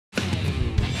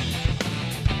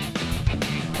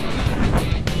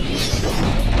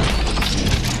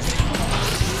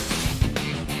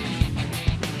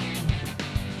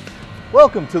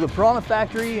Welcome to the Piranha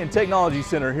Factory and Technology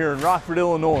Center here in Rockford,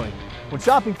 Illinois. When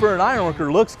shopping for an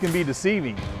ironworker, looks can be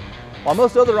deceiving. While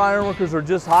most other ironworkers are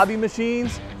just hobby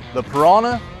machines, the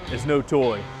Piranha is no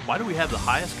toy. Why do we have the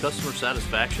highest customer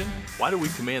satisfaction? Why do we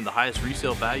command the highest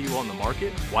resale value on the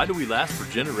market? Why do we last for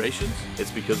generations? It's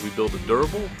because we build a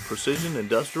durable, precision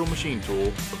industrial machine tool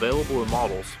available in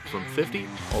models from 50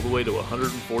 all the way to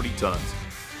 140 tons,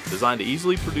 designed to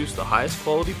easily produce the highest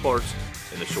quality parts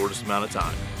in the shortest amount of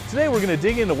time. Today we're going to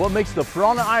dig into what makes the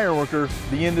Piranha Ironworker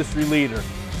the industry leader.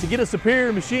 To get a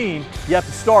superior machine, you have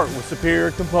to start with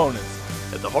superior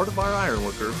components. At the heart of our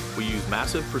ironworker, we use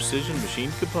massive precision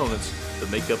machined components that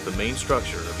make up the main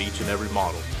structure of each and every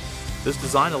model. This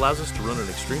design allows us to run an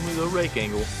extremely low rake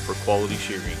angle for quality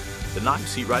shearing. The knives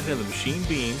seat right into the machine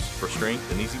beams for strength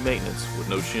and easy maintenance with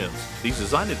no shims. These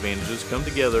design advantages come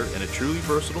together in a truly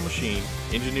versatile machine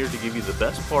engineered to give you the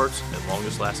best parts and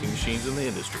longest lasting machines in the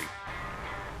industry.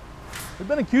 We've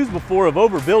been accused before of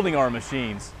overbuilding our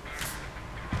machines,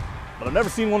 but I've never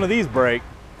seen one of these break.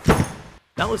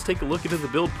 Now let's take a look into the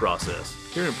build process.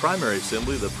 Here in primary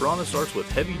assembly, the Piranha starts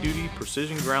with heavy-duty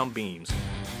precision ground beams.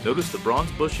 Notice the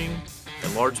bronze bushing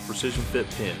and large precision fit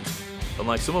pins.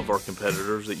 Unlike some of our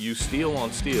competitors that use steel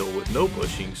on steel with no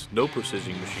bushings, no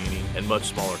precision machining, and much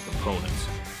smaller components.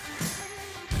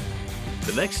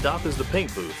 The next stop is the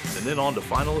paint booth, and then on to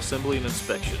final assembly and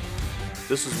inspection.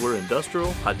 This is where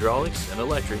industrial, hydraulics, and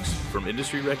electrics from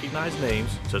industry-recognized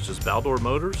names such as Baldor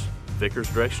Motors, Vickers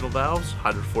directional valves,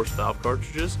 Hydroforce valve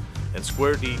cartridges, and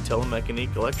Square D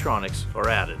telemechanique electronics are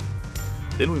added.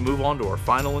 Then we move on to our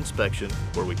final inspection,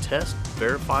 where we test,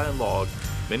 verify, and log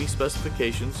many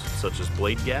specifications such as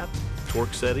blade gap,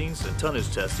 torque settings, and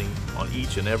tonnage testing on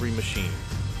each and every machine.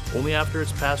 Only after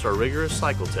it's passed our rigorous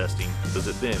cycle testing does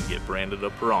it then get branded a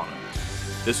Piranha.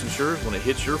 This ensures when it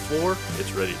hits your floor,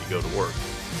 it's ready to go to work.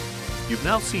 You've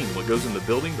now seen what goes into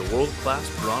building the world-class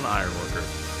Piranha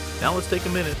Ironworker. Now let's take a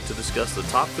minute to discuss the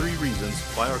top 3 reasons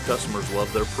why our customers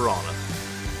love their Piranha.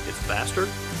 It's faster,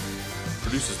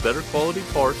 produces better quality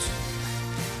parts,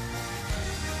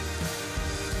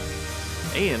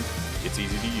 and it's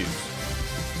easy to use.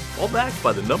 All backed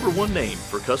by the #1 name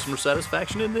for customer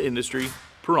satisfaction in the industry,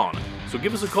 Piranha. So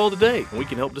give us a call today and we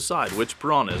can help decide which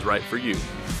Piranha is right for you.